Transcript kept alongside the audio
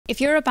If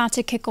you're about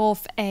to kick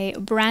off a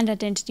brand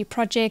identity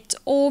project,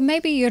 or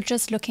maybe you're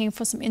just looking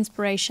for some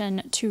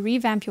inspiration to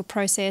revamp your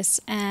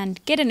process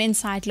and get an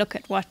inside look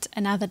at what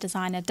another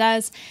designer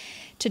does,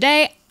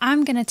 today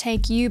I'm going to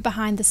take you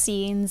behind the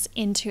scenes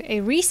into a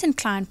recent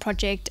client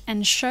project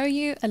and show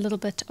you a little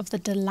bit of the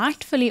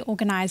delightfully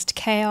organized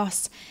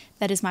chaos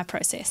that is my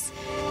process.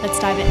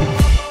 Let's dive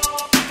in.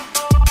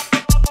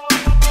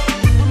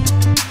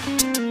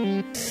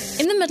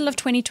 In the middle of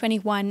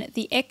 2021,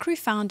 the Ecru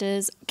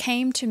founders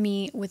came to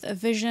me with a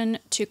vision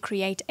to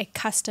create a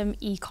custom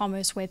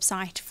e-commerce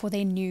website for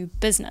their new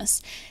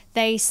business.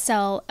 They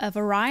sell a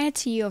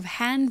variety of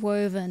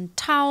hand-woven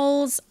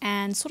towels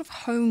and sort of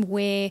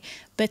homeware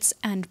bits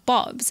and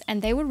bobs,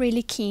 and they were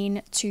really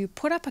keen to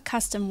put up a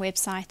custom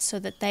website so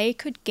that they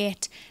could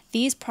get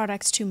these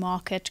products to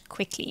market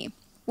quickly.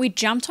 We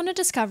jumped on a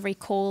discovery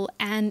call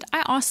and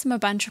I asked them a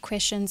bunch of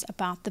questions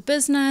about the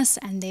business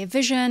and their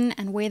vision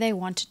and where they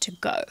wanted to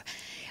go.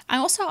 I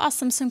also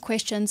asked them some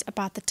questions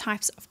about the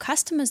types of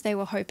customers they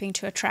were hoping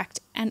to attract,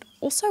 and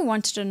also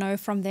wanted to know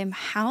from them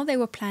how they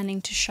were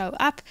planning to show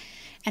up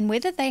and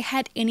whether they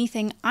had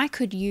anything I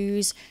could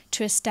use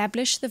to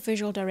establish the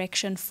visual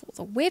direction for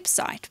the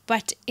website.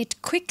 But it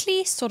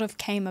quickly sort of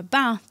came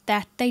about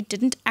that they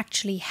didn't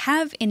actually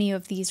have any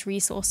of these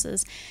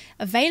resources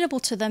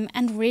available to them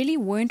and really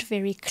weren't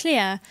very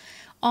clear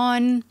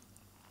on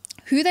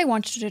who they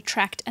wanted to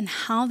attract and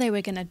how they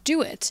were going to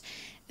do it.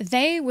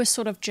 They were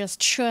sort of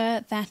just sure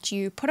that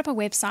you put up a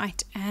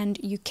website and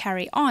you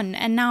carry on.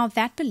 And now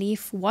that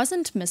belief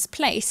wasn't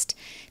misplaced.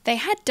 They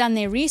had done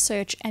their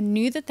research and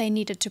knew that they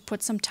needed to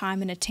put some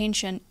time and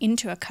attention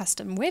into a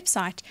custom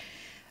website.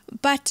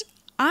 But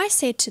I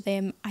said to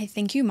them, I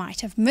think you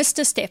might have missed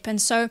a step.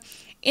 And so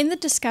in the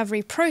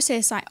discovery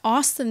process, I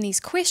asked them these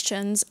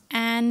questions,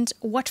 and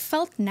what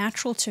felt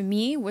natural to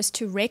me was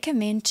to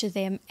recommend to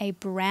them a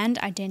brand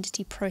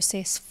identity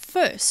process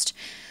first,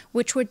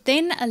 which would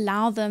then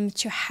allow them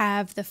to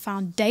have the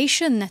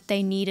foundation that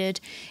they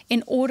needed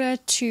in order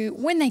to,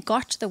 when they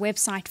got to the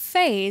website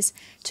phase,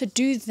 to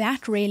do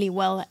that really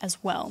well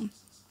as well.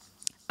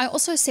 I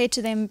also said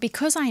to them,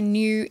 because I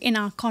knew in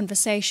our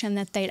conversation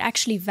that they'd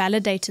actually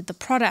validated the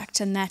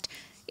product and that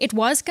it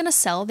was going to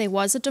sell, there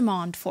was a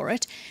demand for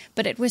it,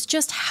 but it was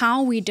just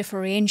how we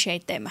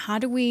differentiate them. How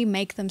do we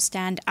make them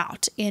stand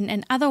out in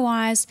an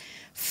otherwise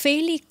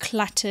fairly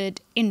cluttered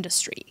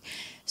industry?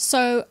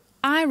 So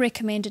I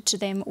recommended to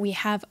them we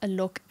have a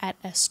look at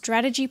a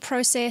strategy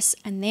process,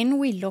 and then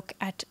we look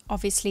at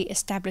obviously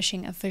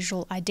establishing a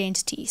visual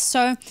identity.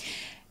 So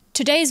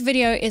today's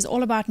video is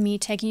all about me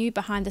taking you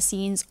behind the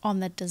scenes on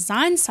the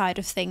design side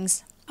of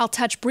things. I'll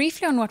touch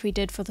briefly on what we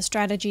did for the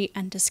strategy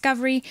and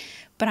discovery,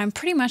 but I'm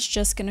pretty much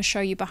just going to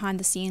show you behind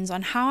the scenes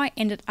on how I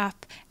ended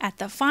up at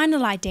the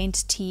final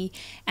identity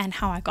and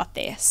how I got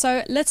there.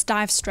 So let's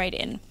dive straight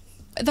in.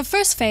 The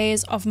first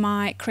phase of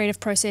my creative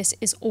process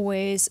is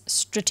always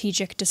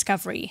strategic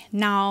discovery.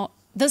 Now,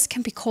 this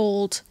can be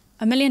called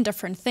a million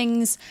different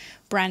things: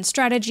 brand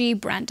strategy,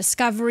 brand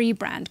discovery,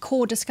 brand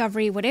core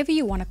discovery, whatever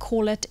you want to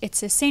call it.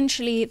 It's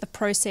essentially the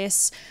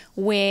process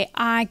where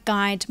I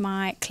guide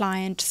my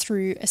client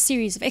through a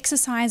series of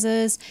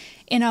exercises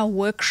in a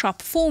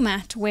workshop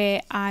format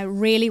where I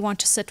really want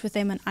to sit with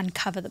them and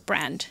uncover the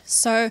brand.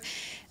 So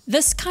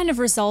this kind of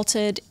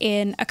resulted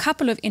in a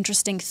couple of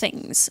interesting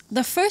things.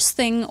 The first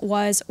thing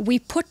was we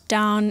put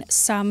down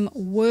some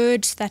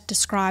words that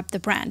describe the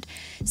brand,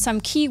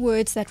 some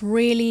keywords that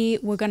really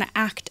were going to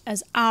act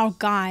as our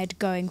guide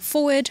going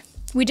forward.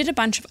 We did a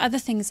bunch of other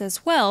things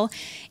as well,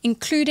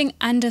 including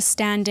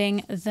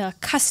understanding the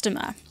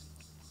customer.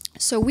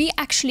 So we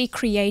actually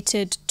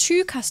created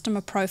two customer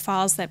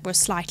profiles that were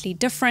slightly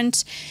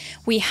different.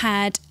 We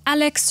had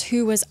Alex,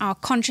 who was our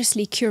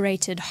consciously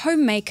curated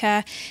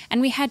homemaker,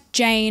 and we had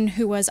Jane,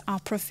 who was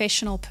our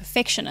professional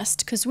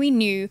perfectionist, because we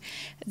knew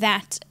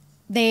that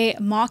their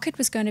market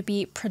was going to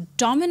be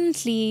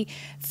predominantly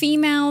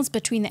females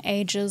between the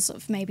ages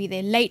of maybe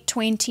their late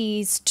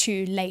 20s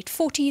to late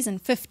 40s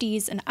and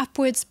 50s and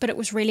upwards, but it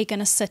was really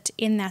going to sit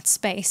in that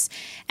space.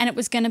 And it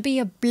was going to be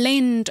a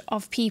blend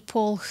of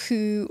people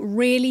who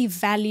really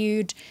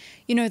valued,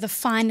 the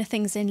finer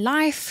things in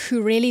life,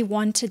 who really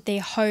wanted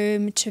their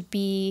home to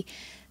be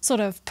sort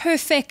of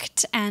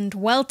perfect and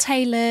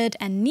well-tailored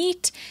and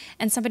neat,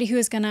 and somebody who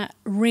is going to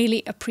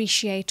really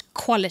appreciate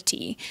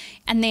quality.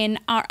 And then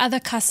our other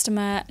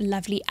customer,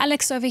 lovely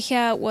Alex over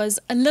here, was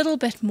a little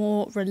bit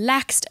more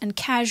relaxed and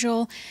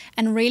casual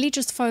and really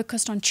just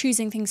focused on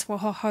choosing things for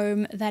her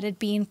home that had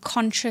been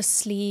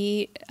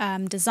consciously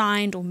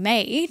designed or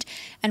made,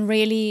 and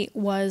really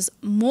was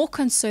more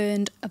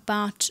concerned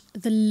about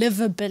the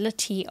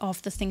livability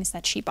of the things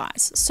that she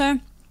buys. So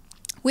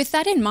with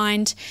that in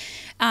mind,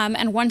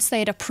 and once they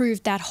had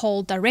approved that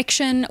whole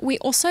direction, we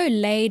also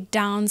laid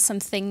down some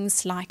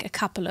things like a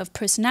couple of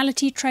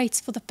personality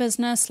traits for the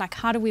business, like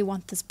how do we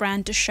want this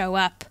brand to show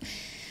up.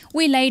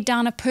 We laid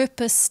down a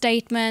purpose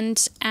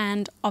statement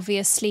and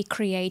obviously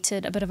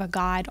created a bit of a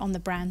guide on the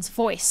brand's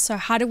voice. So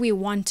how do we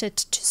want it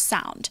to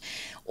sound?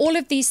 All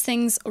of these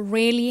things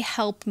really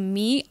help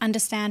me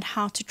understand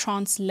how to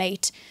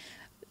translate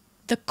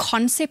the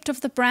concept of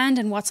the brand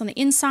and what's on the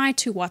inside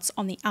to what's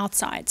on the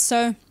outside.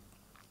 So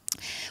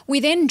we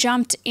then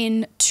jumped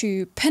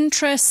into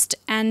Pinterest,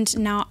 and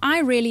now I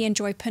really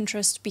enjoy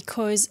Pinterest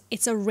because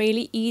it's a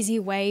really easy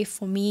way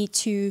for me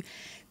to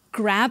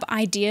grab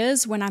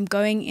ideas when I'm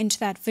going into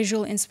that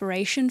visual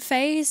inspiration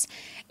phase.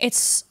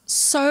 It's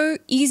so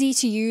easy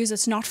to use.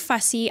 It's not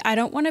fussy. I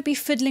don't want to be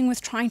fiddling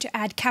with trying to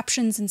add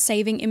captions and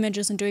saving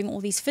images and doing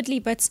all these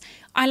fiddly bits.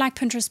 I like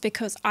Pinterest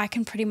because I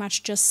can pretty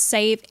much just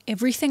save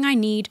everything I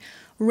need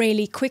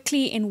really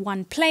quickly in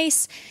one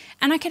place,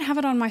 and I can have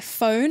it on my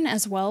phone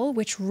as well,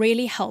 which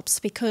really helps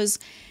because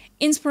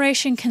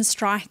inspiration can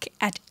strike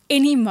at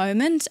any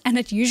moment, and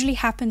it usually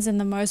happens in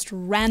the most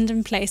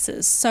random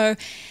places. So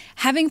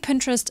having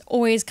Pinterest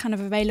always kind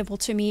of available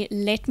to me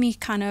let me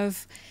kind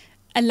of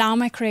allow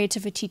my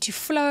creativity to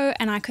flow,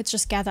 and I could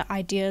just gather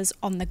ideas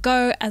on the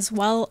go, as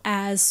well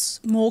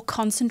as more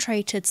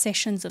concentrated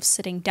sessions of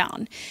sitting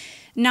down.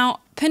 Now,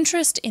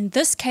 Pinterest in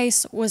this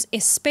case was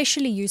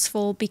especially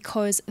useful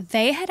because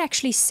they had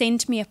actually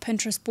sent me a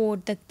Pinterest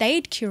board that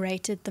they'd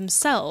curated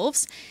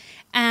themselves.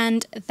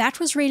 And that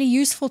was really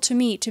useful to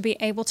me to be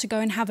able to go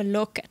and have a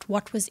look at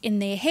what was in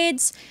their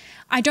heads.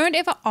 I don't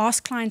ever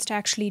ask clients to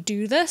actually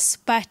do this,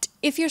 but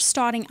if you're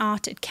starting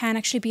out, it can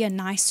actually be a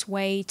nice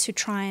way to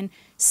try and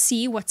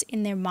see what's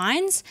in their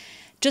minds.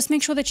 Just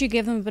make sure that you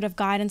give them a bit of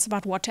guidance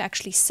about what to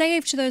actually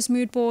save to those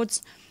mood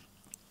boards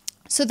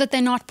so that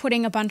they're not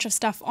putting a bunch of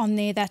stuff on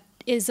there that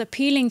is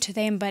appealing to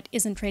them but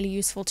isn't really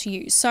useful to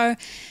you. So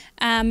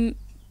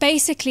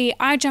basically,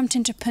 I jumped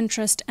into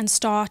Pinterest and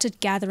started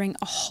gathering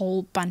a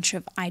whole bunch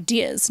of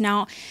ideas.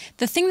 Now,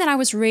 the thing that I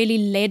was really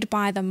led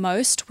by the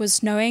most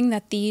was knowing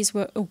that these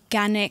were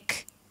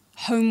organic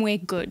homeware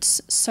goods.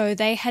 So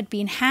they had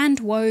been hand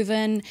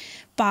woven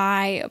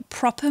by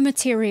proper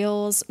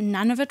materials.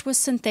 None of it was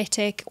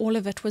synthetic. All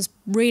of it was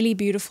really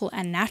beautiful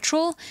and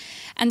natural.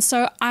 And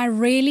so I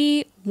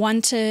really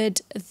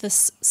wanted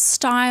this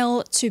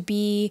style to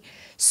be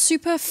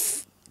super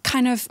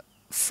kind of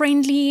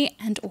friendly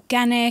and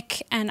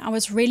organic, and I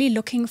was really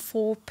looking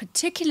for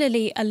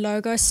particularly a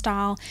logo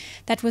style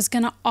that was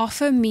going to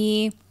offer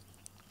me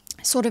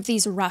sort of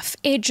these rough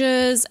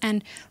edges,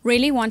 and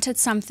really wanted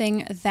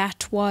something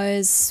that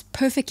was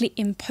perfectly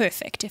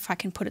imperfect, if I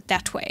can put it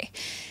that way.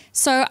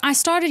 So I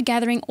started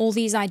gathering all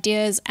these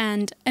ideas,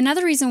 and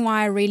another reason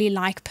why I really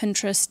like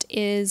Pinterest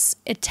is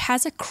it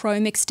has a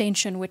Chrome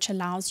extension which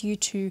allows you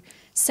to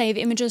save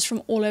images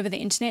from all over the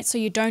internet, so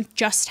you don't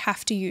just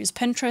have to use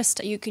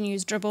Pinterest. You can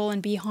use Dribbble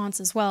and Behance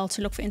as well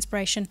to look for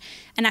inspiration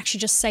and actually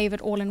just save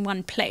it all in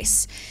one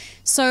place.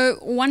 So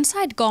once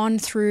I'd gone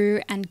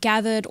through and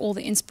gathered all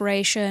the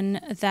inspiration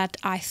that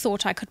I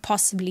thought I could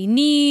possibly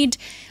need,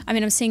 I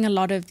mean, I'm seeing a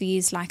lot of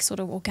these like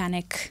sort of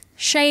organic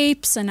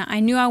shapes, and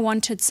I knew I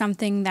wanted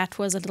something that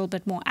was a little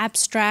bit more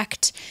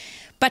abstract,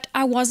 but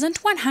I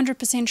wasn't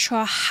 100%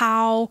 sure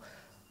how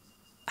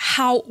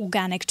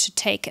organic to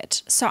take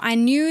it. So I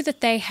knew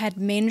that they had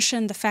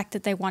mentioned the fact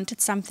that they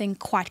wanted something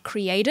quite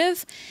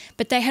creative,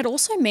 but they had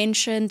also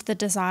mentioned the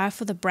desire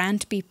for the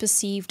brand to be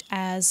perceived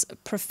as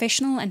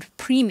professional and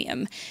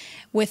premium,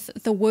 with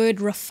the word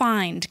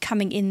refined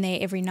coming in there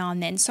every now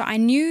and then. So I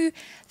knew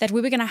that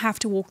we were going to have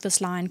to walk this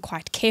line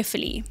quite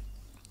carefully.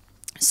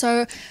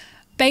 So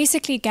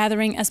basically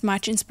gathering as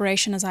much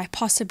inspiration as I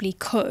possibly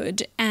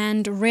could,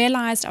 and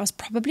realized I was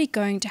probably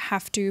going to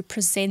have to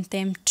present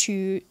them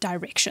to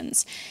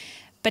directions.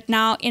 But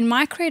now in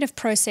my creative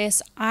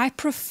process, I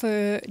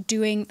prefer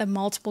doing the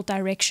multiple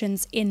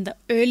directions in the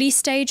early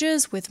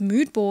stages with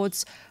mood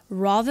boards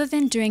rather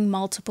than doing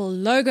multiple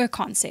logo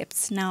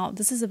concepts. Now,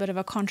 this is a bit of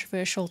a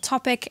controversial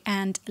topic,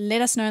 and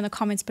let us know in the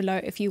comments below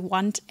if you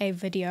want a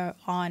video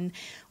on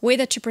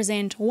whether to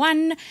present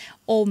one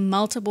or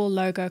multiple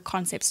logo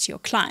concepts to your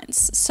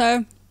clients.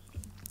 So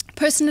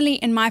personally,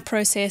 in my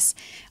process,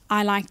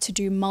 I like to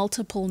do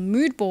multiple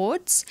mood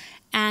boards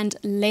and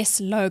less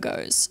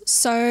logos.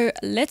 So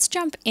let's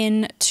jump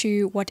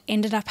into what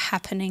ended up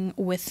happening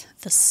with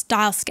the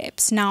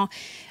Stylescapes. Now,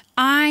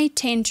 I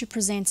tend to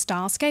present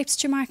Stylescapes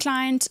to my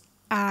client.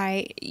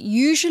 I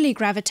usually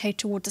gravitate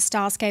toward the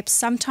Stylescapes.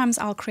 Sometimes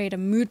I'll create a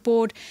mood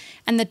board,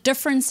 and the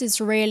difference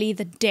is really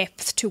the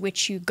depth to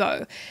which you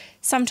go.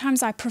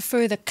 Sometimes I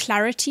prefer the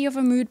clarity of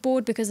a mood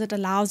board because it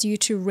allows you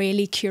to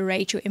really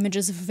curate your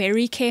images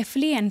very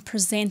carefully and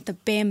present the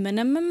bare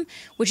minimum,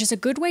 which is a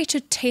good way to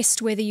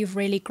test whether you've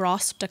really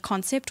grasped a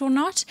concept or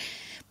not.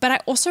 But I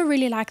also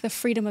really like the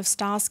freedom of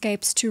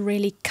Stylescapes to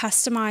really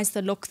customize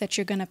the look that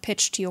you're going to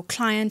pitch to your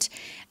client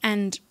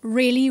and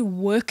really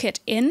work it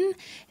in.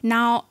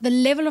 Now, the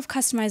level of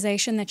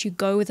customization that you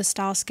go with a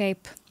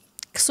Stylescape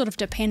sort of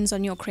depends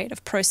on your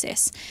creative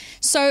process.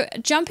 So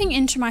jumping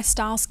into my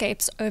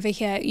Stylescapes over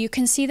here, you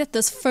can see that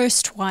this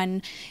first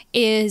one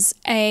is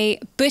a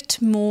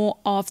bit more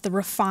of the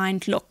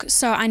refined look.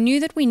 So I knew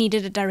that we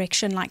needed a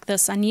direction like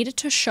this. I needed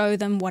to show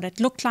them what it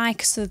looked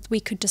like so that we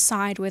could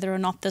decide whether or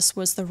not this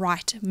was the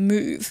right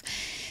move.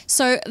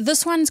 So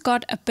this one's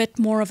got a bit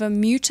more of a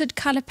muted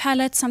color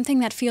palette, something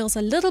that feels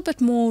a little bit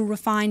more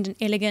refined and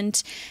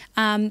elegant.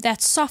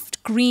 That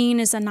soft green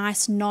is a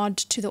nice nod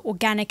to the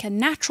organic and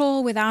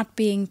natural without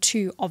being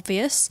too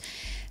obvious.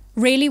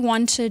 Really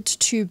wanted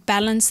to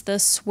balance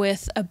this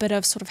with a bit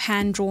of sort of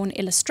hand-drawn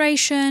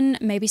illustration,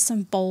 maybe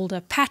some bolder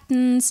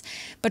patterns,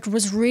 but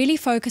was really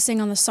focusing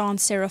on the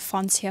sans serif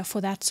fonts here for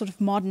that sort of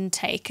modern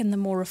take and the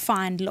more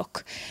refined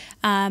look,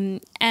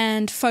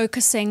 and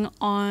focusing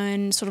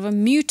on sort of a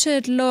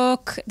muted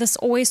look. This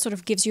always sort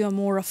of gives you a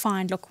more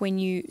refined look when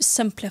you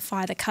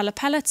simplify the color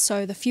palette.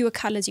 So the fewer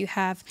colors you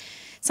have,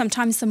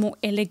 sometimes the more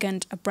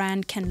elegant a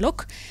brand can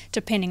look,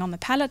 depending on the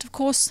palette, of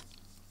course.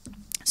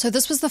 So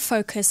this was the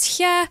focus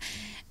here.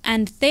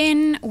 And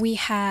then we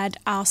had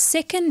our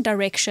second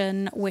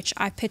direction, which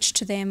I pitched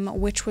to them,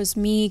 which was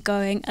me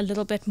going a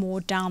little bit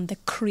more down the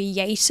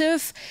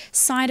creative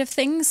side of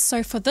things.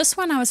 So for this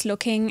one, I was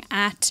looking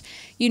at,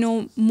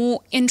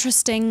 more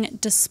interesting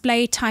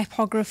display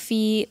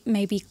typography,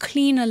 maybe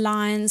cleaner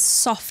lines,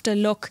 softer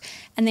look,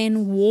 and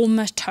then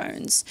warmer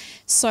tones.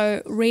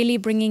 So really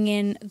bringing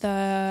in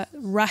the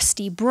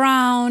rusty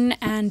brown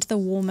and the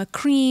warmer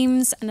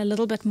creams and a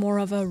little bit more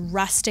of a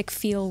rustic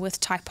feel with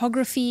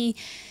typography,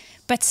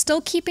 but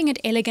still keeping it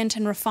elegant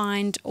and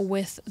refined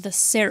with the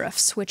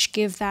serifs, which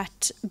give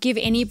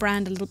any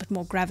brand a little bit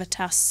more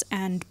gravitas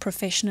and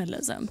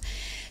professionalism.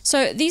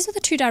 So these are the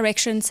two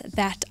directions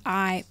that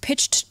I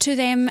pitched to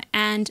them,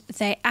 and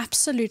they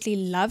absolutely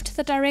loved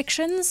the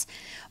directions,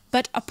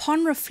 but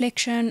upon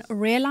reflection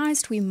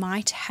realized we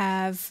might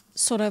have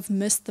sort of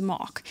missed the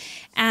mark.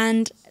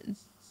 And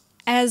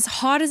as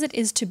hard as it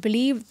is to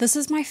believe, this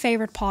is my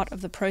favorite part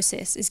of the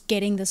process, is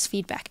getting this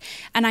feedback.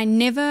 And I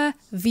never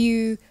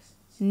view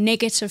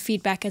negative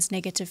feedback as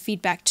negative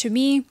feedback. To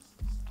me,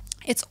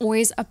 it's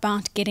always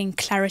about getting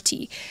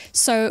clarity.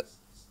 So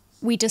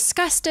we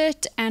discussed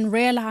it and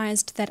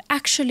realized that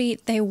actually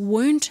they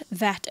weren't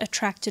that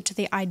attracted to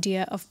the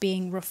idea of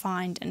being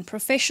refined and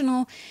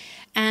professional,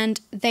 and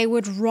they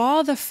would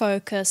rather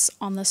focus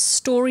on the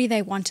story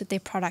they wanted their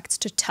products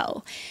to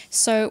tell.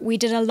 So we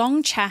did a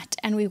long chat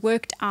and we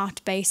worked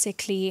out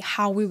basically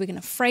how we were going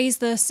to phrase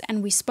this,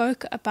 and we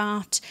spoke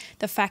about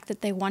the fact that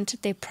they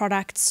wanted their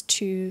products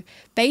to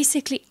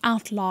basically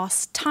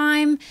outlast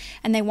time,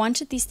 and they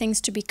wanted these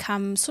things to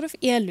become sort of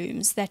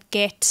heirlooms that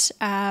get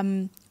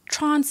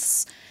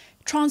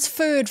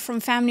transferred from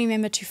family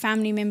member to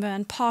family member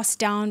and passed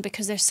down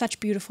because they're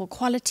such beautiful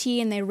quality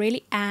and they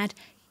really add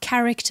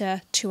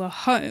character to a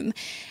home.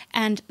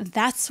 And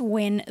that's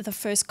when the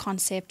first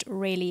concept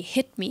really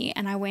hit me,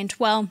 and I went,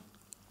 well,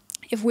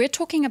 if we're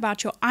talking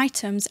about your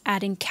items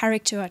adding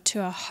character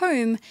to a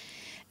home,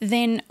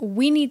 then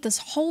we need this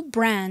whole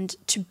brand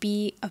to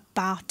be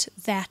about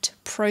that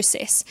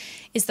process.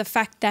 Is the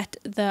fact that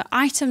the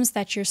items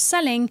that you're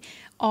selling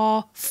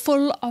are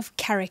full of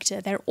character.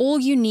 They're all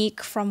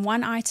unique from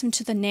one item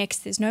to the next.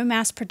 There's no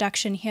mass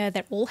production here.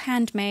 They're all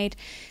handmade.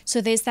 So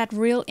there's that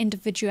real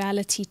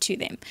individuality to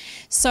them.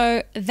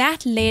 So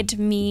that led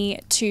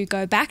me to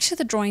go back to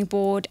the drawing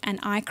board, and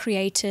I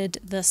created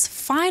this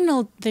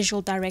final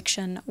visual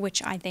direction,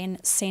 which I then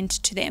sent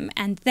to them.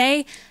 And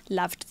they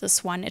loved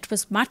this one. It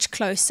was much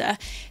closer.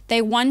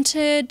 They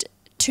wanted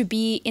to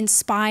be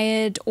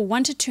inspired, or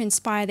wanted to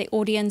inspire the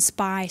audience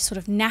by sort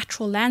of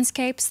natural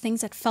landscapes, things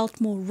that felt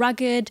more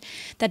rugged,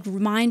 that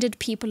reminded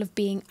people of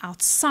being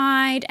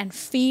outside and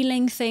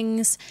feeling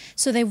things.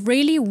 So they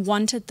really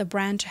wanted the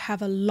brand to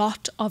have a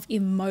lot of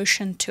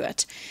emotion to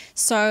it.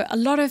 So a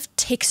lot of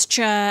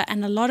texture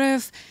and a lot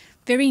of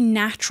very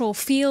natural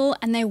feel,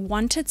 and they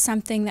wanted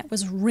something that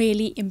was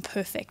really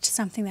imperfect,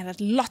 something that had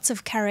lots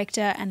of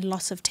character and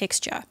lots of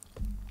texture.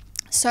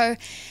 So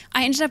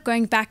I ended up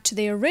going back to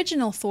the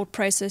original thought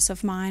process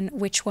of mine,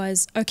 which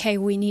was, okay,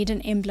 we need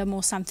an emblem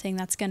or something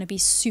that's going to be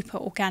super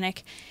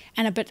organic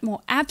and a bit more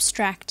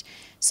abstract,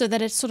 so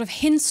that it sort of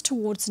hints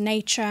towards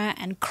nature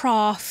and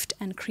craft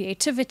and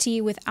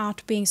creativity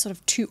without being sort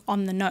of too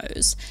on the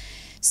nose.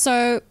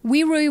 So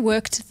we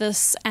reworked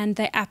this and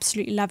they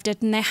absolutely loved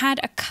it, and they had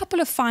a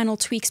couple of final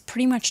tweaks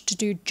pretty much to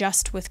do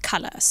just with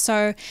color.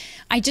 So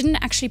I didn't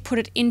actually put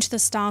it into the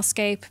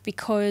Stylescape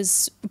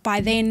because by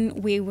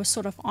then we were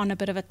sort of on a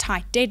bit of a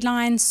tight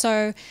deadline.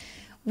 So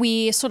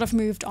we sort of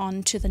moved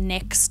on to the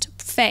next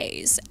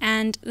phase,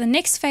 and the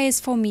next phase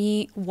for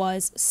me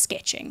was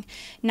sketching.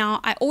 Now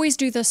I always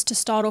do this to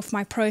start off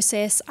my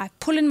process. I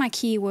pull in my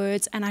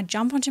keywords and I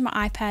jump onto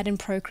my iPad in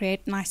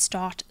Procreate and I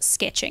start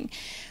sketching.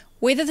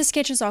 Whether the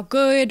sketches are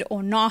good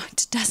or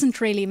not doesn't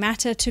really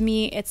matter to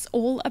me. It's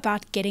all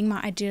about getting my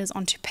ideas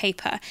onto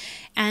paper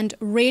and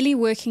really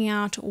working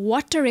out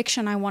what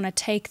direction I want to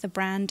take the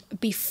brand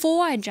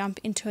before I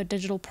jump into a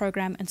digital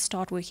program and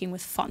start working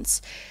with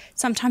fonts.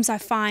 Sometimes I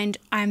find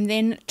I'm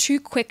then too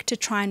quick to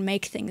try and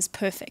make things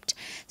perfect.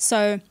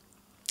 So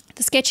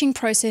the sketching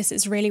process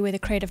is really where the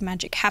creative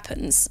magic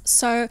happens.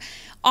 So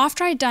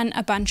after I'd done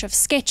a bunch of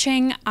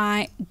sketching,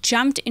 I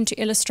jumped into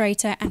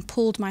Illustrator and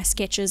pulled my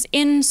sketches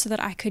in so that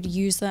I could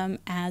use them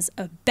as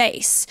a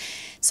base.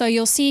 So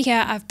you'll see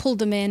here I've pulled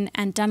them in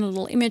and done a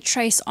little image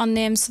trace on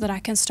them so that I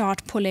can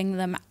start pulling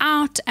them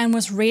out, and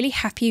was really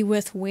happy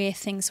with where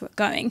things were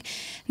going.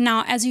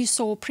 Now, as you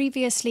saw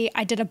previously,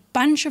 I did a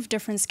bunch of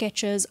different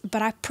sketches,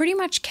 but I pretty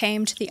much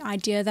came to the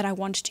idea that I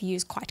wanted to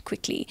use quite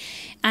quickly,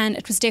 and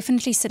it was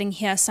definitely sitting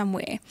here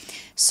somewhere.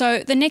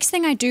 So the next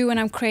thing I do when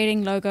I'm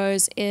creating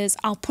logos is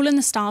I'll pull in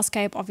the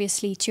Stylescape,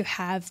 obviously, to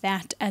have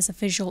that as a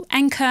visual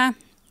anchor,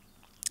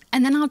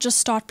 and then I'll just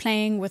start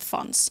playing with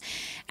fonts.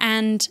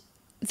 And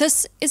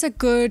this is a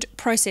good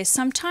process.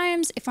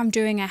 Sometimes if I'm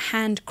doing a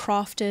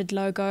handcrafted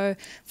logo,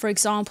 for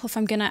example, if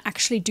I'm going to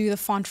actually do the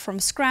font from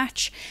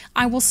scratch,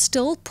 I will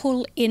still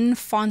pull in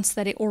fonts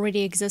that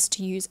already exist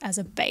to use as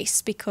a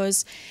base,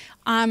 because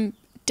I'm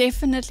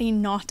definitely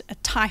not a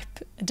type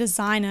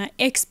designer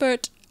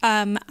expert.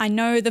 I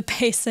know the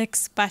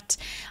basics, but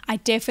I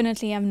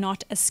definitely am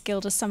not as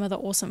skilled as some of the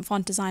awesome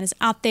font designers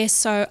out there,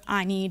 so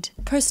I need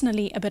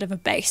personally a bit of a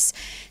base.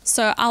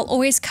 So I'll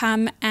always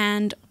come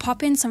and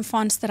pop in some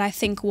fonts that I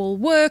think will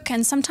work,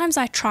 and sometimes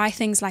I try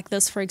things like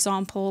this, for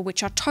example,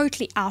 which are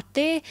totally out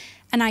there,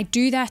 and I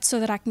do that so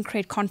that I can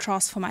create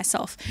contrast for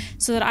myself,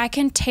 so that I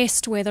can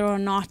test whether or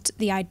not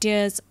the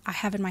ideas I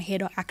have in my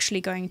head are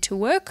actually going to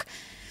work.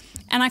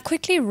 And I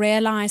quickly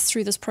realized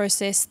through this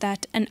process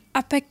that an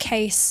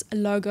uppercase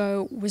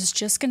logo was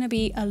just going to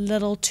be a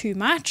little too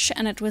much,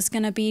 and it was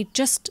going to be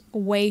just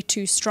way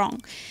too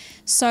strong.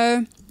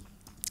 So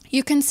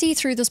you can see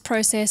through this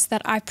process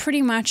that I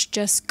pretty much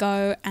just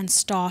go and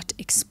start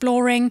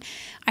exploring.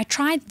 I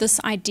tried this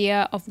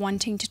idea of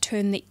wanting to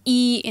turn the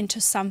E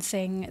into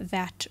something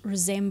that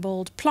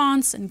resembled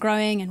plants and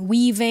growing and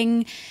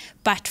weaving,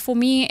 but for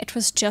me it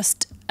was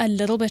just a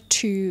little bit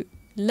too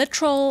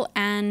literal,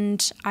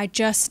 and I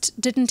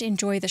just didn't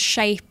enjoy the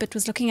shape. It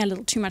was looking a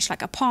little too much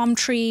like a palm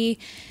tree.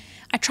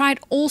 I tried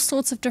all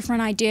sorts of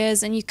different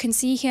ideas, and you can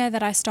see here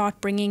that I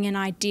start bringing in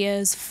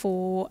ideas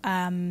for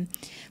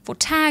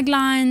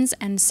taglines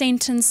and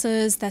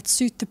sentences that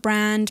suit the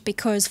brand,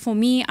 because for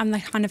me, I'm the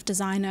kind of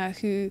designer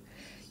who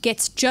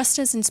gets just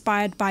as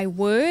inspired by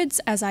words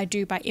as I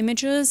do by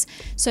images.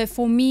 So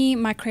for me,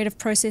 my creative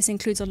process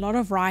includes a lot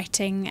of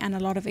writing and a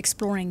lot of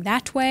exploring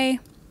that way.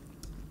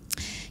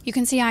 You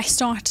can see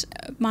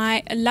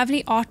my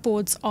lovely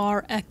artboards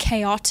are a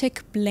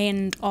chaotic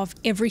blend of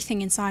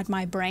everything inside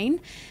my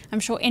brain. I'm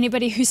sure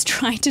anybody who's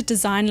tried to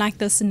design like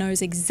this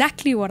knows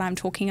exactly what I'm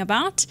talking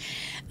about.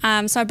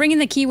 So I bring in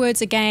the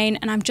keywords again,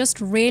 and I'm just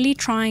really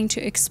trying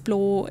to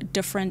explore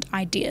different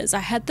ideas. I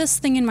had this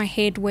thing in my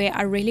head where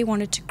I really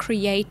wanted to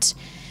create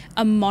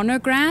a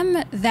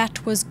monogram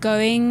that was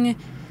going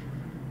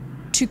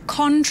to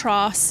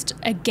contrast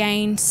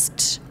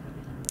against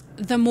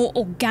the more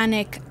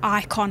organic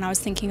icon I was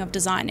thinking of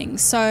designing.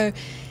 So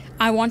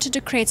I wanted to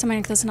create something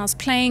like this, and I was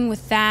playing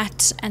with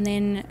that and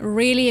then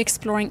really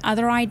exploring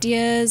other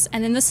ideas.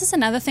 And then this is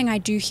another thing I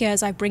do here,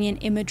 is I bring in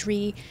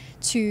imagery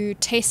to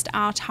test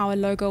out how a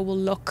logo will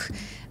look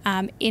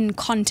in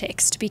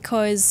context,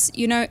 because,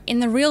 you know, in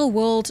the real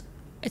world,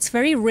 it's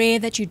very rare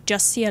that you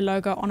just see a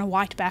logo on a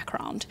white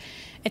background.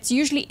 It's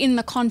usually in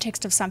the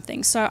context of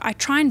something. So I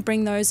try and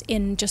bring those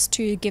in just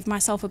to give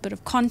myself a bit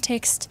of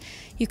context.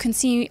 You can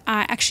see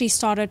I actually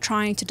started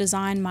trying to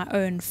design my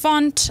own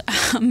font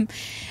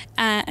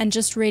and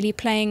just really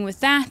playing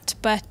with that,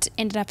 but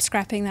ended up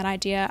scrapping that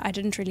idea. I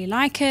didn't really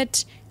like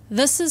it.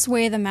 This is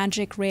where the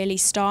magic really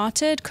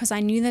started, because I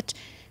knew that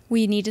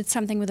we needed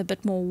something with a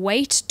bit more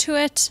weight to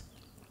it.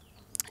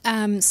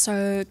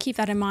 So keep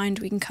that in mind.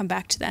 We can come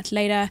back to that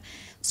later.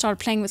 Started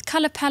playing with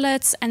color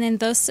palettes, and then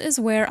this is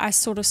where I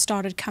sort of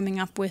started coming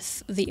up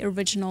with the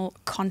original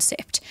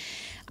concept.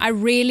 I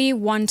really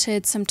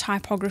wanted some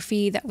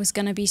typography that was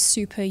going to be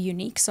super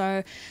unique.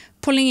 So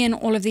pulling in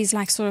all of these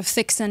like sort of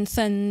thicks and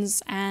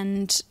thins,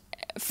 and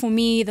for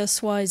me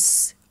this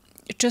was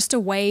just a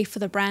way for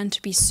the brand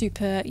to be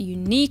super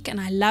unique, and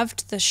I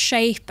loved the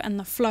shape and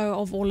the flow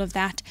of all of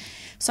that.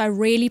 So I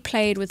really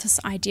played with this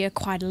idea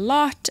quite a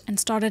lot and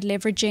started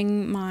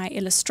leveraging my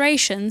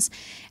illustrations,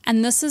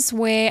 and this is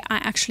where I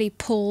actually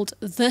pulled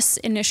this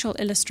initial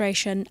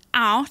illustration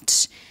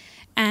out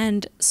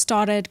and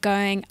started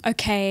going,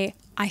 okay,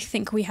 I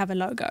think we have a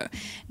logo.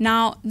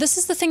 Now, this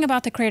is the thing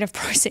about the creative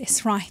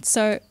process, right?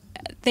 So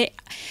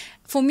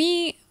for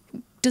me,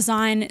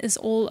 design is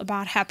all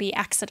about happy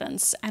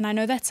accidents, and I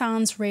know that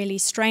sounds really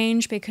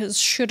strange, because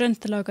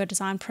shouldn't the logo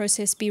design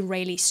process be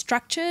really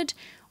structured?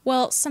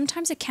 Well,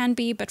 sometimes it can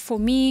be, but for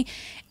me,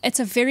 it's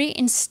a very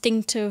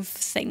instinctive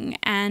thing.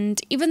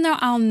 And even though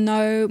I'll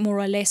know more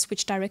or less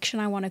which direction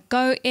I want to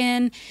go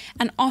in,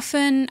 and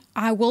often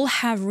I will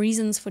have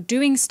reasons for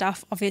doing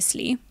stuff,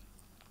 obviously,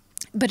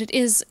 but it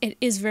is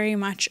very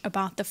much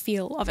about the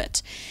feel of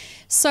it.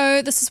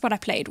 So this is what I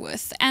played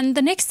with. And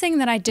the next thing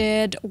that I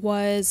did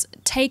was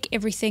take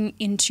everything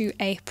into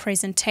a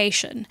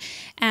presentation.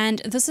 And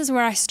this is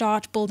where I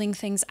start building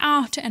things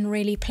out and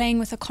really playing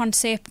with a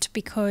concept,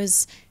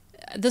 because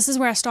this is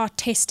where I start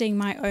testing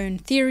my own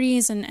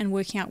theories and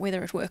working out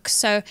whether it works.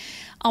 So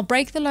I'll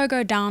break the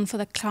logo down for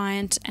the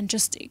client and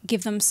just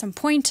give them some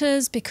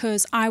pointers,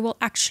 because I will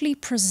actually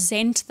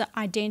present the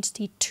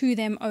identity to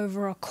them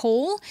over a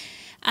call.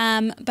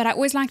 But I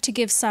always like to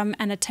give some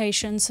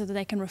annotations so that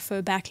they can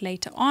refer back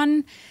later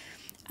on.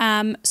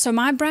 So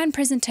my brand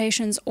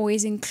presentations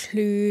always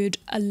include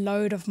a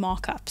load of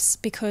markups,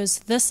 because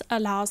this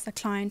allows the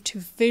client to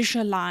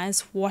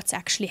visualize what's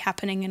actually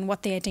happening and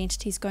what their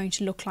identity is going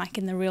to look like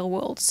in the real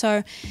world.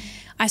 So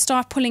I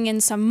start pulling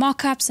in some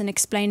markups and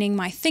explaining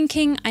my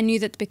thinking. I knew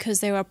that because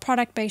they were a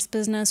product-based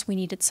business, we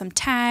needed some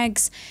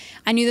tags.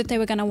 I knew that they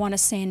were going to want to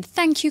send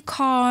thank you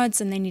cards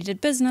and they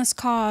needed business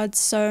cards.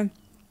 So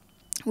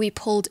we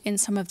pulled in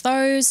some of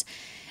those.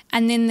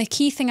 And then the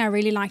key thing I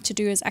really like to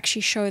do is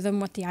actually show them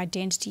what the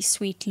identity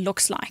suite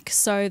looks like.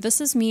 So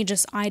this is me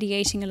just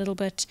ideating a little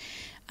bit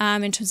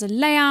in terms of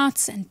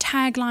layouts and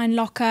tagline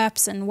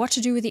lockups and what to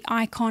do with the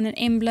icon and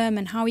emblem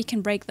and how we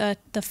can break the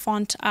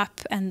font up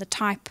and the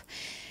type.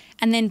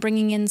 And then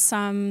bringing in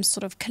some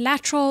sort of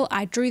collateral.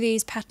 I drew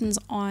these patterns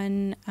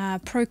on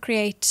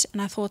Procreate,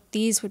 and I thought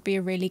these would be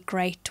a really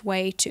great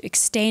way to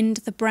extend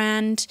the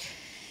brand.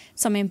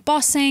 Some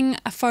embossing,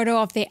 a photo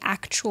of their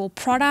actual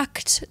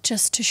product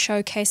just to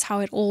showcase how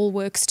it all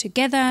works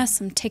together,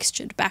 some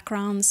textured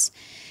backgrounds.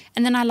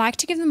 And then I like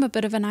to give them a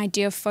bit of an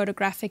idea of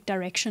photographic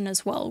direction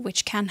as well,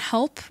 which can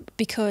help,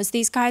 because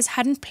these guys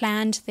hadn't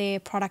planned their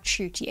product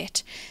shoot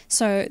yet.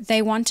 So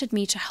they wanted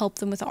me to help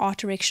them with the art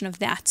direction of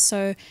that.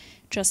 So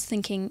just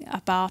thinking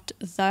about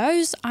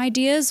those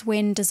ideas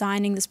when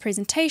designing this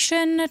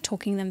presentation,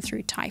 talking them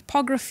through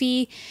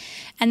typography.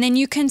 And then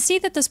you can see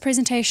that this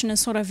presentation is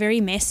sort of very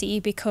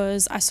messy,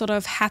 because I sort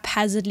of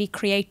haphazardly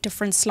create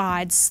different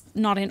slides,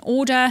 not in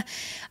order.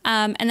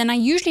 And then I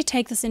usually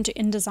take this into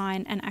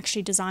InDesign and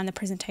actually design the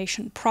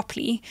presentation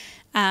properly.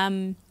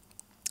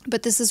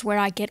 But this is where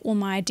I get all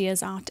my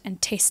ideas out and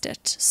test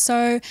it.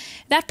 So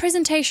that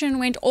presentation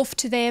went off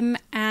to them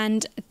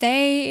and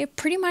they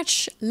pretty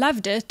much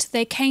loved it.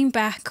 They came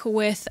back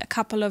with a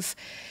couple of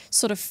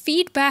sort of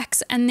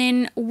feedbacks, and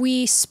then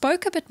we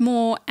spoke a bit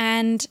more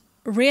and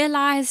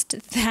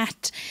realized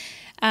that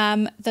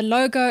the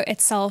logo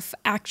itself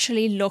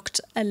actually looked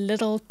a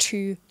little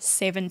too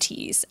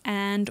 70s.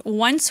 And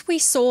once we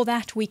saw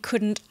that, we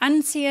couldn't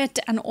unsee it,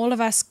 and all of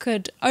us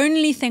could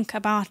only think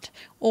about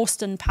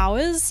Austin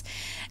Powers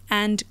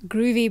and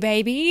Groovy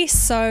Baby.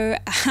 So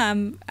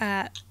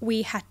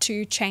we had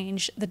to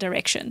change the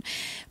direction,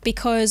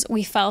 because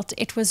we felt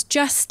it was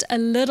just a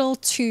little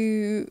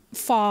too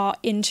far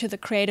into the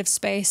creative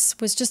space,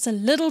 was just a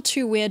little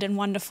too weird and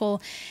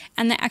wonderful,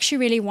 and they actually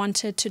really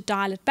wanted to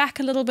dial it back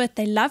a little bit.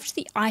 They loved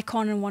the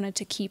icon and wanted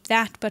to keep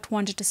that, but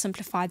wanted to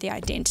simplify the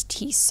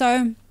identity.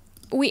 So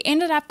we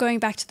ended up going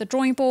back to the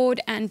drawing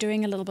board and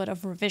doing a little bit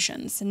of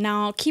revisions.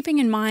 Now, keeping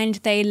in mind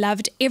they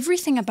loved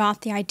everything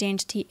about the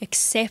identity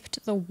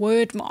except the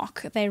word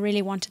mark. They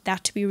really wanted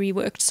that to be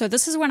reworked. So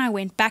this is when I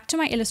went back to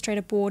my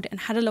Illustrator board and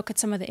had a look at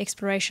some of the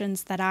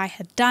explorations that I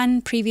had done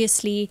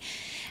previously.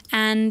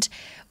 And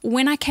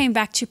when I came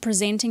back to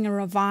presenting a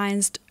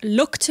revised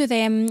look to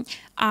them,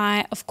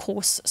 I, of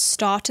course,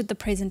 started the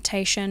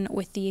presentation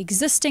with the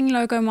existing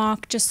logo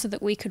mark just so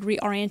that we could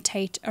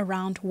reorientate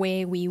around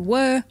where we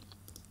were,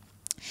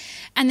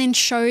 and then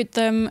showed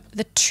them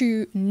the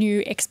two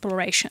new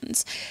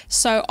explorations.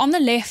 So on the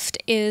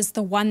left is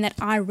the one that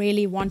I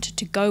really wanted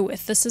to go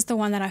with. This is the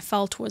one that I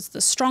felt was the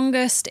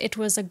strongest. It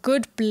was a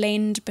good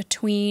blend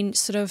between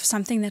sort of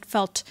something that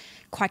felt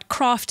quite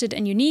crafted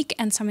and unique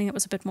and something that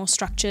was a bit more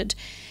structured.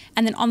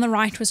 And then on the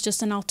right was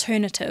just an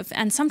alternative.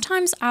 And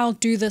sometimes I'll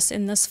do this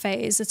in this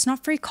phase. It's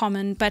not very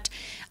common, but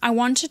I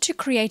wanted to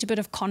create a bit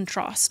of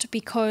contrast,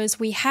 because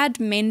we had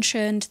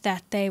mentioned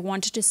that they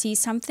wanted to see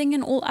something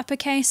in all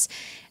uppercase.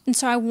 And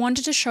so I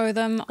wanted to show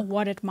them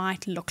what it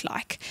might look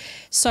like.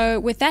 So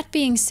with that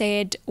being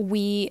said,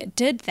 we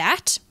did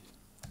that.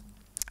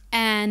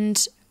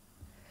 And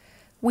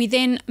we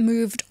then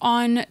moved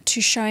on to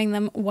showing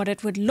them what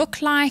it would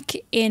look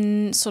like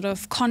in sort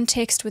of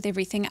context with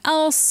everything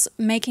else,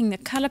 making the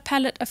color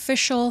palette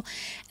official,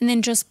 and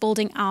then just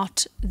building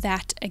out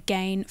that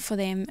again for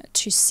them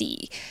to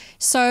see.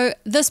 So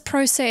this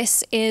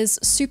process is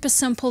super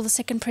simple. The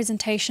second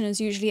presentation is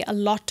usually a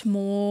lot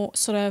more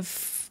sort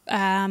of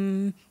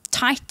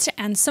tight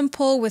and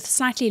simple with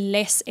slightly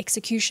less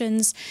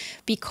executions,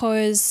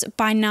 because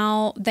by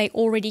now they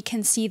already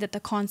can see that the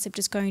concept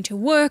is going to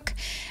work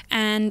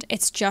and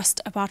it's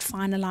just about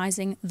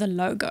finalizing the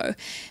logo.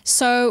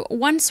 So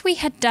once we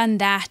had done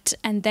that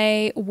and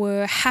they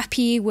were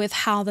happy with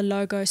how the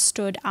logo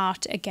stood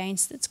out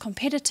against its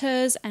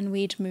competitors and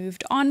we'd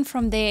moved on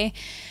from there,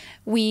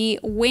 we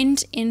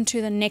went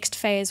into the next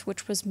phase,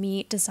 which was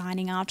me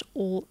designing out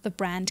all the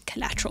brand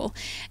collateral.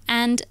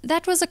 And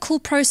that was a cool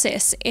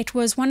process. It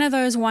was one of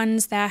those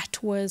ones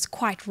that was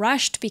quite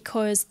rushed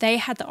because they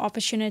had the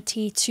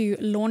opportunity to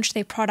launch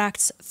their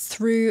products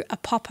through a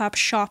pop-up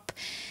shop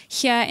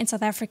here in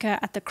South Africa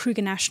at the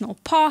Kruger National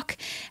Park.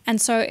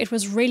 And so it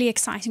was really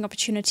exciting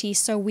opportunity.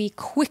 So we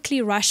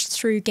quickly rushed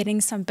through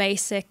getting some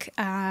basic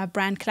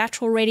brand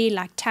collateral ready,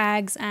 like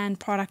tags and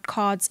product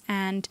cards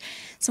and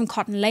some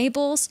cotton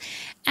labels.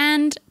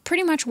 And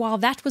pretty much while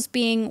that was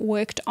being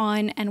worked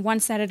on, and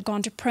once that had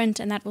gone to print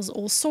and that was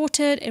all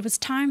sorted, it was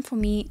time for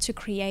me to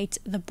create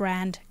the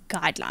brand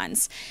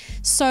guidelines.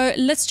 So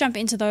let's jump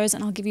into those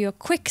and I'll give you a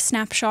quick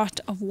snapshot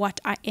of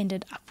what I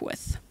ended up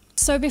with.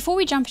 So before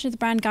we jump into the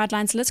brand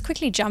guidelines, let's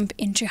quickly jump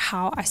into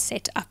how I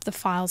set up the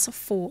files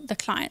for the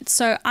client.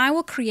 So I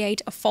will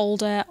create a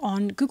folder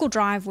on Google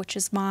Drive, which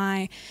is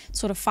my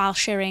sort of file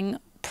sharing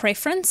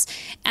preference,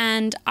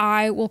 and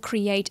I will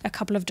create a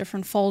couple of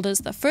different folders.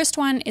 The first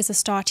one is a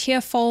Start Here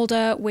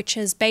folder, which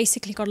has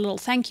basically got a little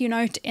thank you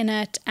note in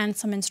it and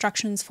some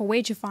instructions for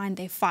where to find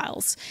their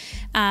files,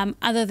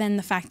 other than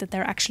the fact that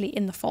they're actually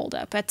in the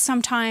folder. But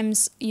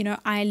sometimes, you know,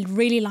 I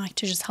really like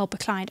to just help a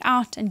client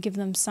out and give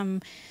them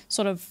some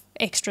sort of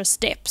extra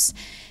steps.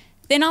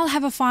 Then I'll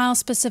have a file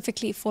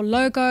specifically for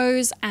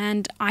logos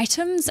and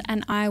items,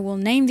 and I will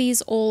name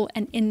these all,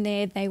 and in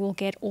there they will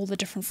get all the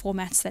different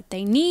formats that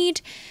they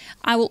need.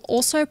 I will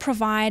also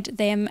provide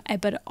them a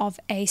bit of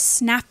a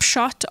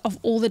snapshot of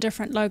all the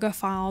different logo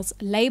files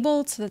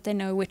labeled so that they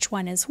know which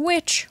one is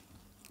which.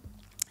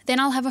 Then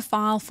I'll have a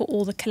file for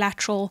all the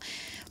collateral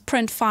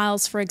print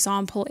files, for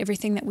example,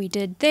 everything that we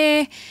did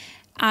there.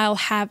 I'll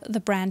have the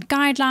brand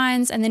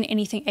guidelines and then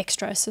anything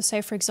extra. So say,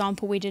 for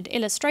example, we did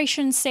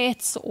illustration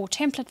sets or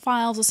template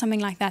files or something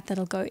like that,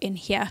 that'll go in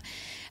here.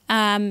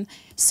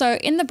 So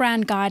in the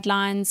brand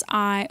guidelines,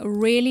 I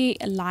really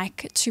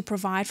like to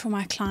provide for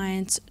my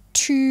clients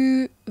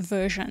two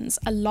versions.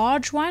 A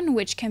large one,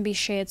 which can be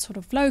shared sort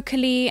of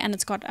locally, and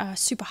it's got a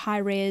super high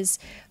res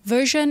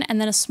version,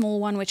 and then a small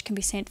one, which can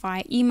be sent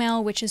via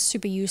email, which is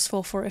super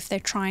useful for if they're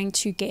trying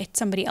to get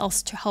somebody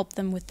else to help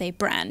them with their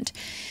brand.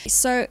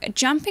 So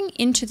jumping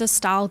into the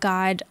style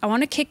guide, I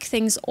want to kick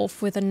things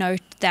off with a note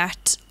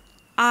that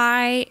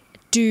I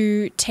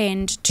do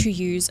tend to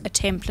use a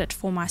template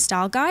for my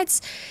style guides.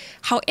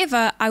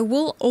 However, I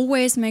will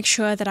always make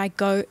sure that I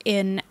go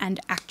in and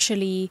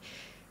actually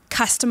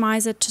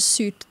customize it to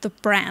suit the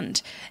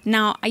brand.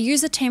 Now, I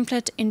use a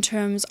template in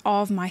terms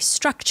of my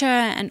structure,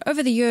 and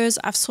over the years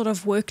I've sort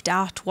of worked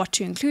out what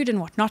to include and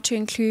what not to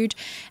include.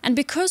 And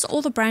because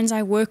all the brands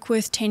I work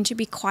with tend to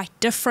be quite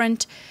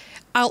different,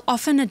 I'll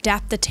often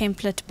adapt the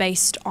template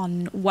based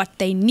on what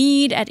they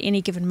need at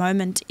any given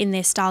moment in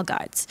their style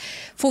guides.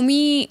 For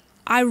me,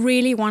 I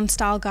really want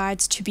style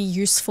guides to be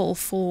useful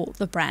for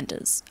the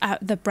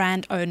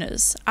brand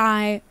owners.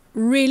 I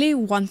really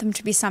want them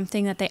to be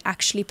something that they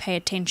actually pay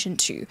attention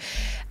to.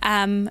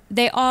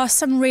 There are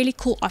some really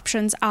cool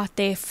options out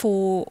there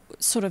for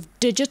sort of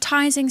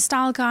digitizing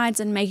style guides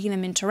and making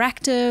them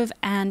interactive,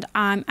 and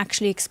I'm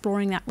actually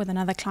exploring that with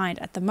another client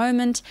at the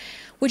moment,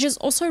 which is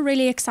also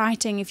really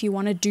exciting if you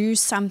want to do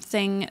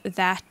something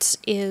that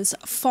is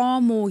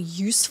far more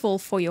useful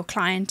for your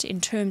client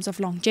in terms of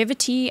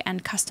longevity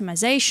and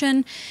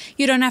customization.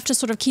 You don't have to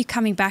sort of keep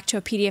coming back to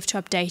a PDF to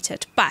update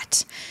it.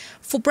 But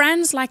for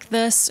brands like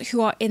this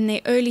who are in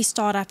their early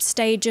startup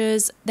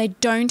stages, they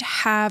don't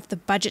have the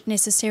budget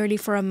necessarily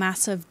for a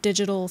massive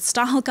digital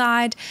style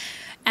guide.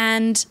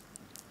 And,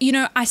 you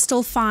know, I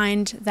still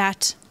find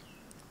that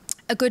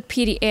a good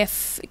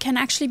PDF can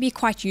actually be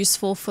quite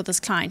useful for this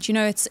client. You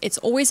know, it's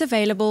always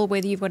available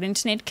whether you've got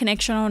internet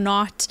connection or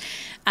not,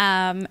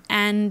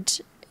 and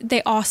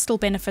there are still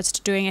benefits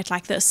to doing it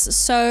like this.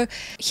 So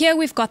here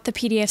we've got the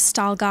PDF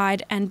style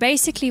guide, and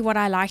basically what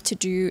I like to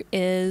do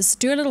is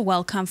do a little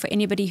welcome for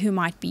anybody who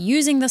might be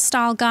using the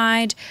style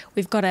guide.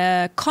 We've got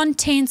a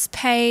contents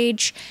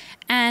page,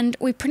 and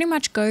we pretty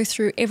much go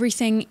through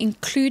everything,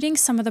 including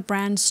some of the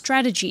brand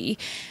strategy,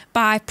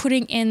 by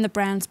putting in the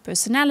brand's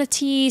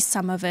personality,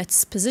 some of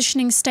its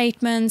positioning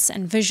statements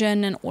and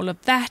vision and all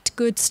of that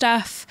good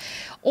stuff.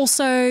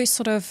 Also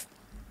sort of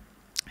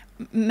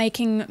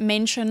making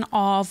mention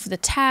of the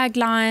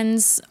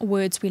taglines,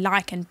 words we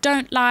like and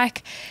don't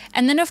like.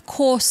 And then of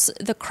course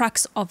the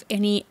crux of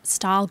any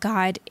style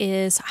guide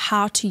is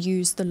how to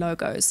use the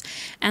logos.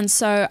 And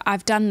so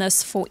I've done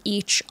this for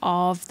each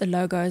of the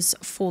logos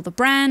for the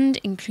brand,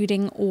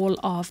 including all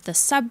of the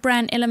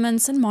sub-brand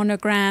elements and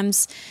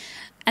monograms.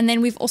 And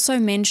then we've also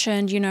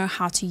mentioned, you know,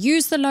 how to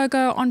use the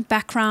logo on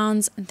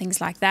backgrounds and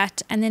things like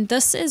that. And then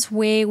this is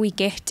where we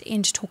get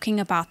into talking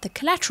about the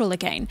collateral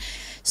again.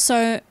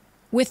 So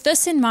with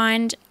this in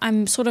mind,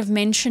 I'm sort of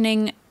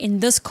mentioning in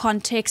this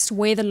context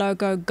where the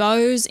logo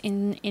goes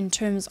in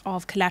terms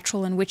of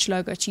collateral and which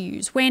logo to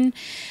use when.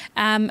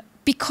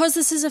 Because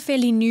this is a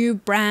fairly new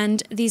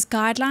brand, these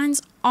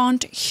guidelines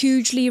aren't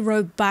hugely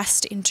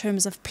robust in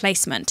terms of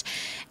placement.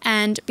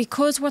 And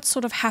because what's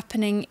sort of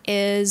happening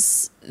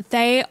is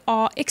they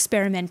are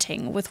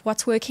experimenting with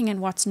what's working and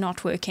what's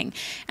not working.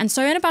 And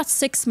so in about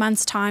 6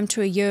 months' time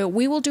to a year,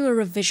 we will do a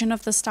revision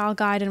of the style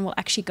guide and we'll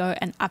actually go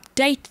and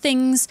update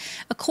things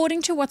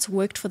according to what's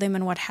worked for them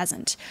and what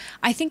hasn't.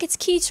 I think it's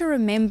key to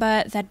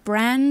remember that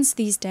brands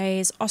these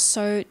days are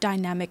so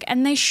dynamic,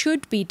 and they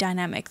should be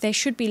dynamic. They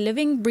should be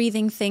living,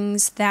 breathing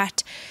things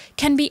that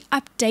can be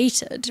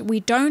updated. We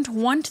don't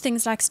want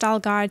things like style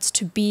guides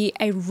to be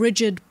a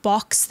rigid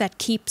box that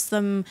keeps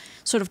them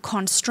sort of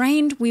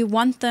constrained. We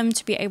want them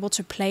to be able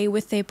to play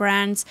with their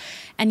brands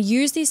and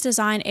use these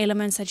design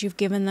elements that you've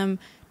given them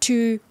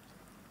to,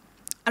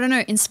 I don't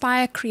know,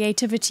 inspire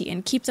creativity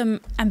and keep them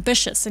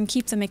ambitious and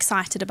keep them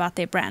excited about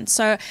their brand.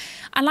 So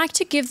I like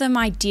to give them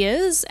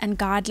ideas and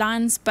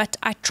guidelines, but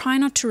I try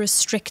not to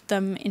restrict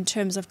them in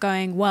terms of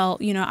going, well,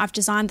 you know, I've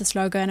designed this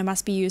logo and it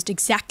must be used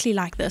exactly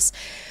like this.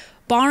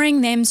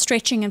 Barring them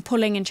stretching and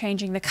pulling and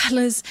changing the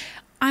colors,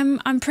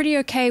 I'm pretty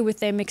okay with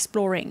them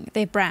exploring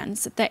their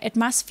brands. That it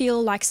must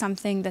feel like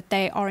something that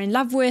they are in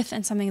love with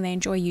and something they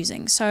enjoy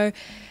using. So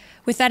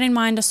with that in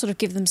mind, I sort of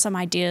give them some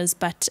ideas,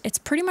 but it's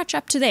pretty much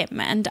up to them,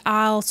 and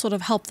I'll sort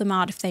of help them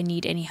out if they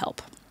need any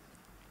help.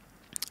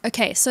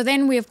 Okay, so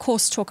then we of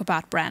course talk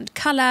about brand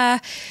color,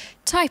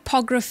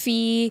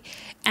 typography,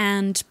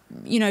 and,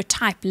 you know,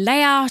 type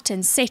layout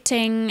and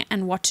setting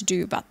and what to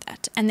do about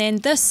that. And then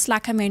this,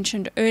 like I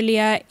mentioned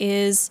earlier,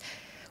 is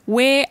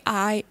where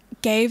I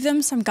gave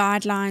them some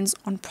guidelines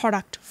on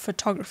product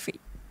photography.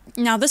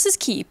 Now, this is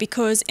key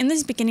because in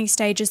these beginning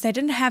stages, they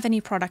didn't have any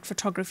product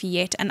photography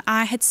yet. And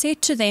I had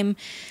said to them,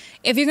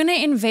 if you're going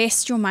to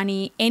invest your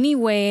money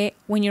anywhere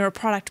when you're a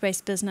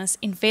product-based business,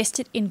 invest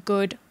it in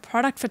good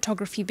product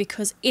photography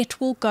because it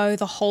will go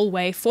the whole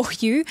way for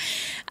you.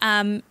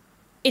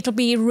 It'll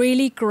be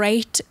really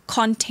great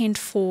content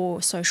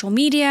for social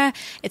media.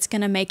 It's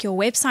going to make your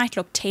website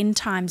look 10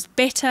 times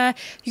better.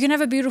 You can have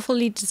a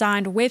beautifully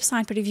designed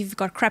website, but if you've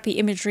got crappy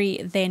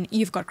imagery, then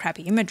you've got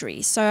crappy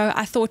imagery. So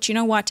I thought, you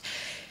know what?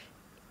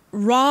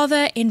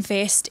 Rather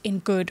invest in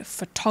good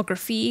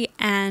photography,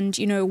 and,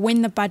 you know,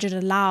 when the budget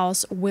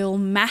allows, we'll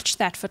match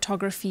that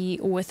photography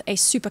with a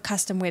super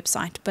custom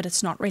website, but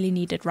it's not really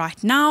needed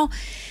right now.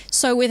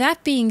 So with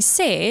that being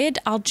said,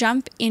 I'll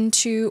jump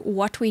into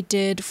what we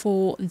did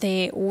for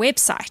their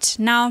website.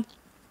 Now,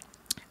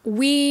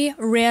 we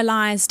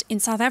realized in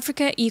South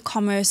Africa,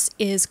 e-commerce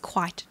is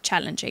quite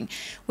challenging.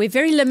 We're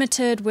very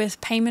limited with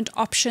payment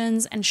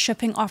options and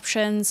shipping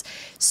options.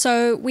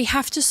 So we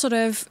have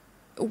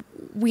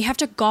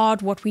to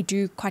guard what we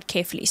do quite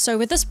carefully. So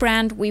with this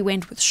brand, we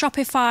went with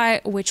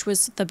Shopify, which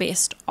was the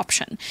best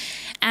option.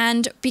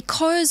 And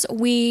because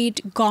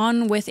we'd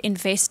gone with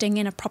investing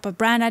in a proper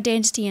brand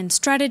identity and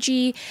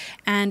strategy,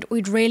 and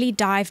we'd really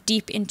dive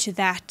deep into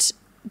that,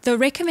 the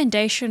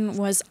recommendation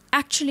was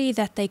actually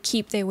that they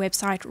keep their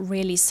website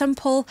really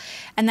simple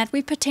and that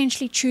we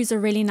potentially choose a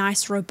really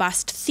nice,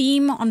 robust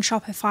theme on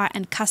Shopify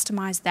and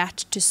customize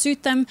that to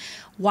suit them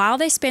while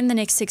they spend the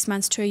next 6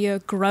 months to a year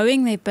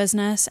growing their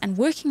business and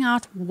working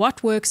out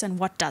what works and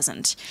what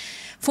doesn't.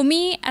 For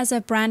me, as a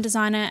brand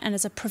designer and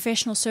as a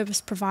professional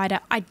service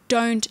provider, I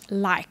don't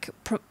like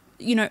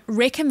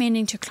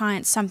recommending to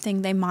clients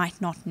something they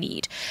might not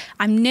need.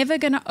 I'm never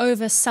going to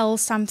oversell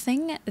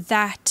something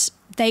that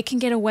they can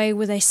get away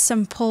with a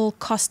simple,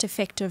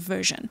 cost-effective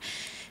version.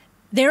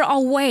 There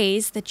are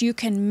ways that you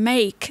can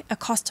make a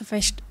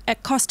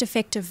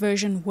cost-effective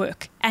version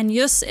work. And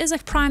this is a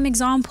prime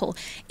example.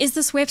 Is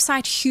this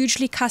website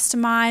hugely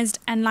customized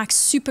and like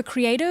super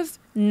creative?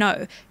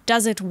 No.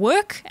 Does it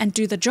work and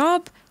do the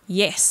job?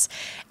 Yes.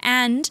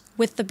 And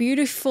with the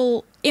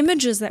beautiful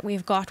images that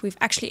we've got, we've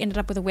actually ended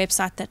up with a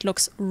website that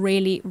looks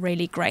really,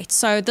 really great.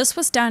 So this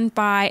was done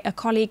by a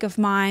colleague of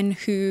mine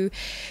who,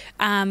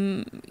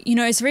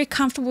 is very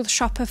comfortable with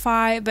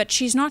Shopify, but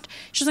she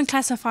doesn't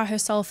classify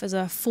herself as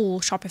a full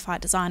Shopify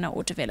designer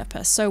or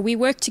developer. So we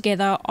worked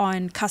together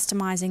on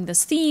customizing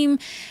this theme,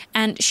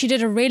 and she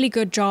did a really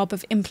good job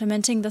of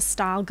implementing the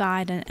style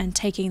guide and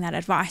taking that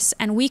advice.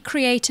 And we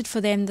created for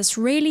them this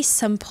really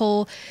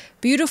simple,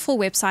 beautiful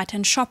website,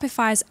 and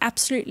Shopify is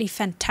absolutely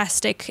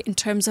fantastic in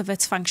terms of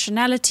its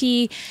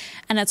functionality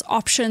and its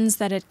options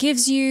that it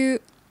gives you.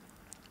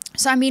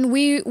 So I mean,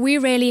 we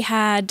really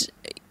had,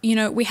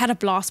 we had a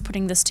blast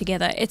putting this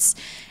together. It's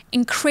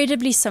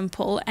incredibly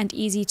simple and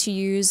easy to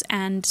use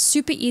and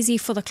super easy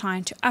for the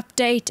client to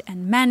update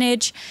and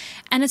manage,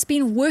 and it's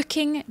been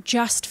working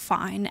just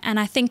fine. And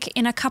I think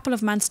in a couple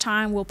of months'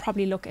 time we'll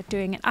probably look at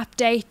doing an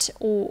update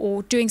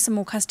or doing some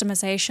more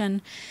customization,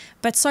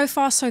 but so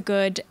far so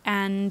good.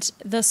 And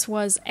this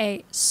was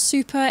a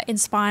super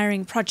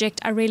inspiring project.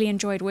 I really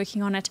enjoyed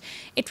working on it.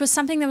 It was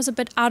something that was a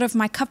bit out of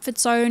my comfort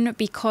zone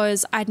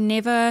because I'd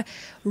never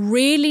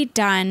really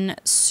done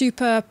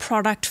super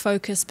product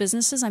focused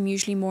businesses. I'm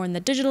usually more in the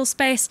digital digital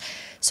space.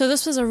 So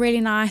this was a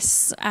really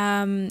nice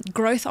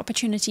growth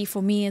opportunity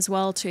for me as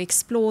well, to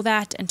explore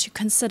that and to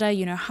consider,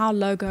 you know, how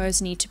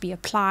logos need to be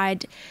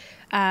applied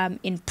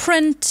in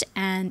print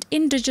and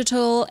in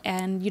digital,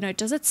 and, you know,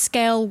 does it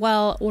scale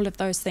well, all of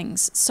those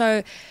things.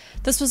 So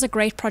this was a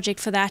great project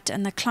for that,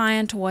 and the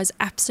client was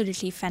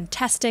absolutely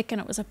fantastic,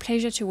 and it was a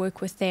pleasure to work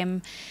with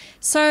them.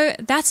 So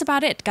that's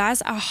about it,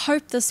 guys. I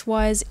hope this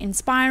was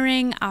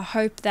inspiring. I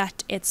hope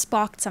that it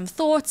sparked some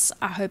thoughts.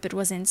 I hope it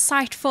was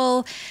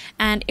insightful.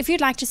 And if you'd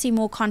like to see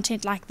more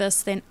content like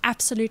this, then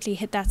absolutely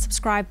hit that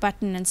subscribe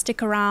button and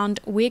stick around.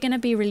 We're going to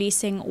be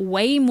releasing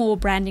way more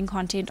branding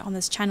content on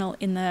this channel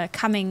in the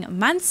coming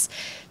months.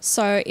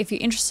 So if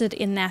you're interested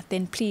in that,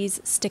 then please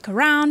stick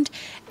around,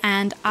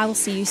 and I will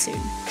see you soon.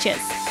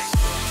 Cheers.